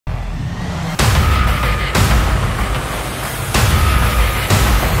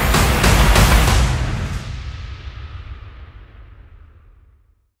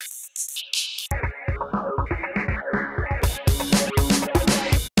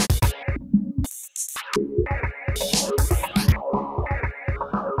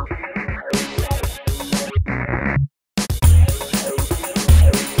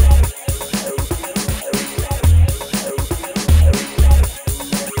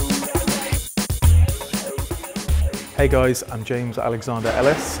Hey guys, I'm James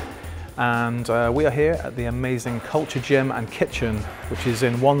Alexander-Ellis, and we are here at the amazing Culture Gym and Kitchen, which is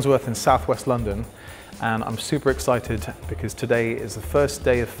in Wandsworth in southwest London. And I'm super excited because today is the first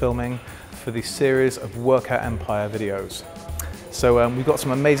day of filming for the series of Workout Empire videos. So we've got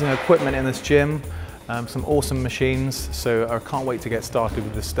some amazing equipment in this gym, some awesome machines, so I can't wait to get started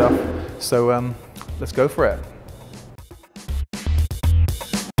with this stuff. So let's go for it.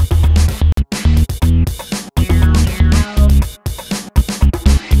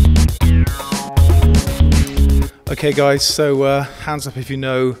 Okay guys, so hands up if you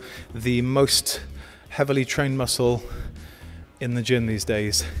know the most heavily trained muscle in the gym these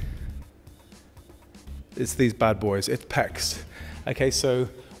days. It's these bad boys, it's pecs. Okay, so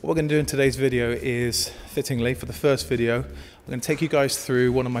what we're going to do in today's video is, fittingly, for the first video, I'm going to take you guys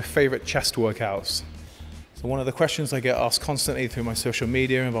through one of my favorite chest workouts. So one of the questions I get asked constantly through my social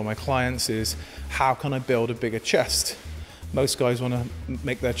media and by my clients is, how can I build a bigger chest? Most guys want to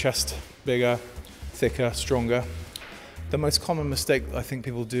make their chest bigger, thicker, stronger. The most common mistake I think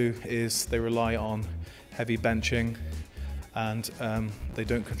people do is they rely on heavy benching and they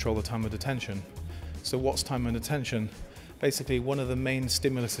don't control the time of detention. So what's time of detention? Basically, one of the main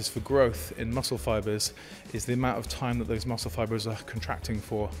stimuluses for growth in muscle fibers is the amount of time that those muscle fibers are contracting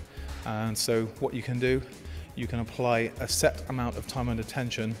for. And so what you can do, you can apply a set amount of time under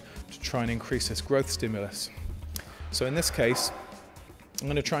tension to try and increase this growth stimulus. So in this case, I'm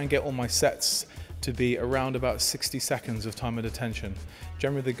going to try and get all my sets to be around about 60 seconds of time under tension.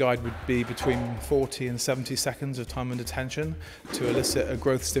 Generally the guide would be between 40 and 70 seconds of time under tension to elicit a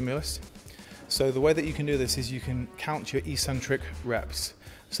growth stimulus. So the way that you can do this is you can count your eccentric reps.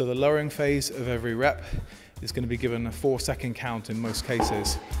 So the lowering phase of every rep is going to be given a 4-second count in most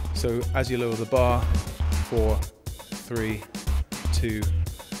cases. So as you lower the bar, 4, 3, 2,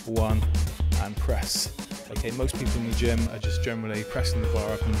 1, and press. Okay, most people in the gym are just generally pressing the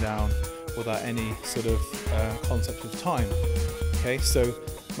bar up and down without any sort of concept of time. Okay, so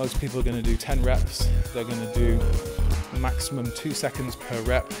most people are going to do 10 reps. They're going to do maximum 2 seconds per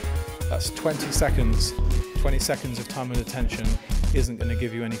rep. That's 20 seconds. 20 seconds of time under tension isn't going to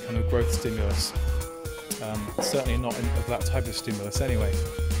give you any kind of growth stimulus. Certainly not of that type of stimulus anyway.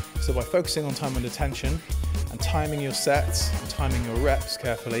 So by focusing on time under tension and timing your sets and timing your reps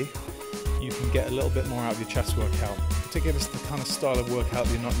carefully, you can get a little bit more out of your chest workout. Particularly if it's the kind of style of workout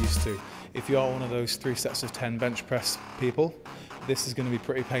that you're not used to. If you are one of those 3 sets of 10 bench press people, this is going to be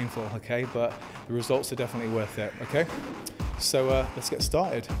pretty painful, okay? But the results are definitely worth it, okay? So let's get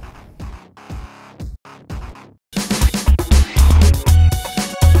started.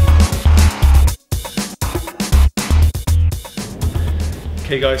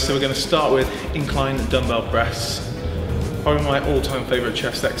 Okay guys, so we're going to start with incline dumbbell press. Probably my all-time favorite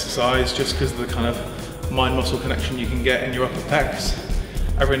chest exercise, just because of the kind of mind-muscle connection you can get in your upper pecs.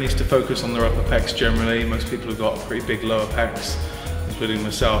 Everyone needs to focus on their upper pecs generally. Most people have got pretty big lower pecs, including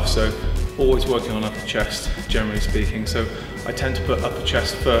myself, so always working on upper chest, generally speaking. So I tend to put upper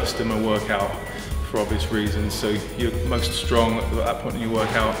chest first in my workout for obvious reasons. So you're most strong at that point in your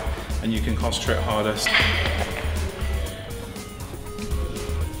workout and you can concentrate hardest.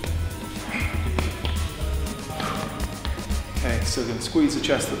 Okay, so we're going to squeeze the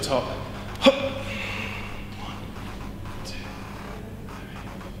chest at the top.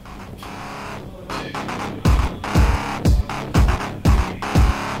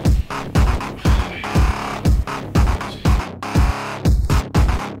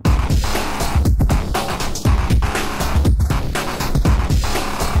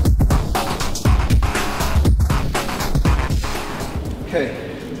 Okay,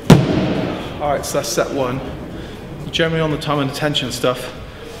 alright, so that's set one. Generally on the time under tension stuff,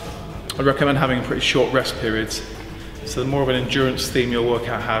 I'd recommend having pretty short rest periods. So the more of an endurance theme your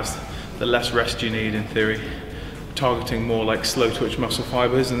workout has, the less rest you need in theory. Targeting more like slow twitch muscle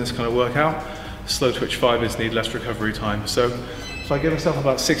fibers in this kind of workout. Slow twitch fibers need less recovery time. So if I give myself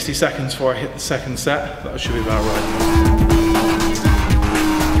about 60 seconds before I hit the second set, that should be about right.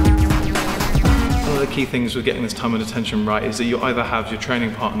 One of the key things with getting this time under tension right is that you either have your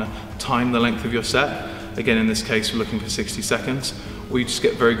training partner time the length of your set. Again, in this case, we're looking for 60 seconds, or you just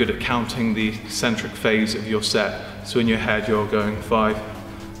get very good at counting the eccentric phase of your set. So in your head, you're going 5,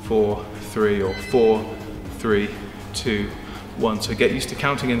 4, 3, or 4, 3, 2, 1. So get used to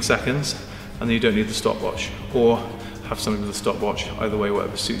counting in seconds, and then you don't need the stopwatch, or have something with a stopwatch, either way,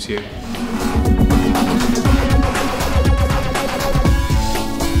 whatever suits you.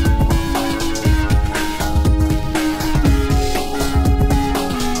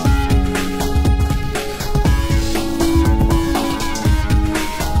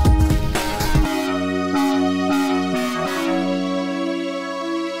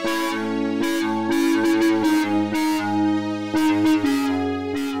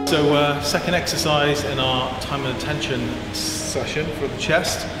 second exercise in our time and attention session for the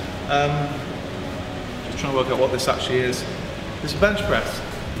chest. Just trying to work out what this actually is. This is a bench press.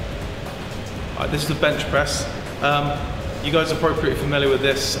 This is a bench press. You guys are probably pretty familiar with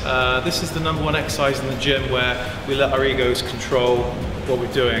this. This is the #1 exercise in the gym where we let our egos control what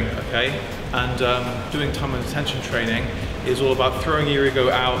we're doing, okay? And doing time and attention training is all about throwing your ego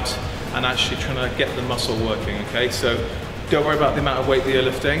out and actually trying to get the muscle working, okay? So don't worry about the amount of weight that you're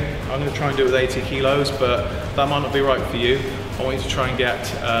lifting. I'm going to try and do it with 80 kilos, but that might not be right for you. I want you to try and get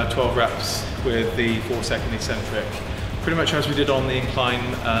 12 reps with the 4-second eccentric. Pretty much as we did on the incline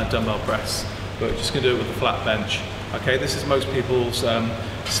dumbbell press, but just going to do it with the flat bench. Okay, this is most people's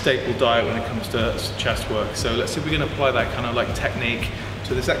staple diet when it comes to chest work. So let's see if we can apply that kind of like technique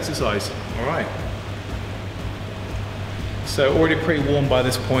to this exercise. All right. So already pretty warm by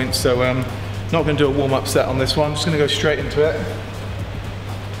this point, so not going to do a warm-up set on this one. I'm just going to go straight into it.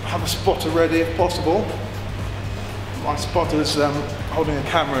 Have a spotter ready if possible. My spotter is holding a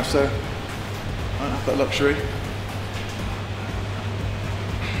camera, so I don't have that luxury.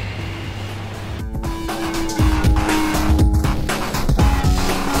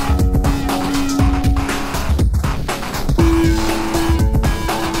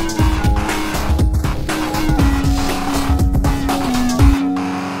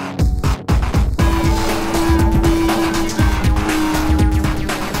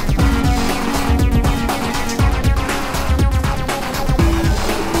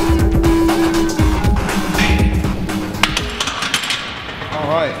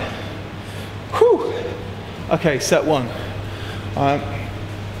 Okay, set one.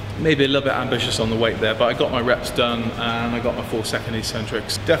 Maybe a little bit ambitious on the weight there, but I got my reps done and I got my 4-second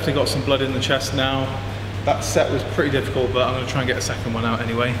eccentrics. Definitely got some blood in the chest now. That set was pretty difficult, but I'm going to try and get a second one out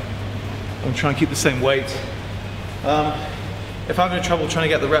anyway. I'm going to try and keep the same weight. If I'm having trouble trying to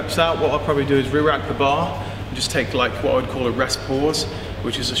get the reps out, what I'll probably do is re-rack the bar and just take like what I would call a rest pause,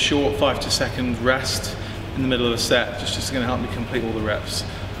 which is a short 5-second rest in the middle of the set. Just going to help me complete all the reps.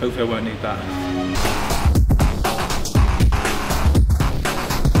 Hopefully I won't need that.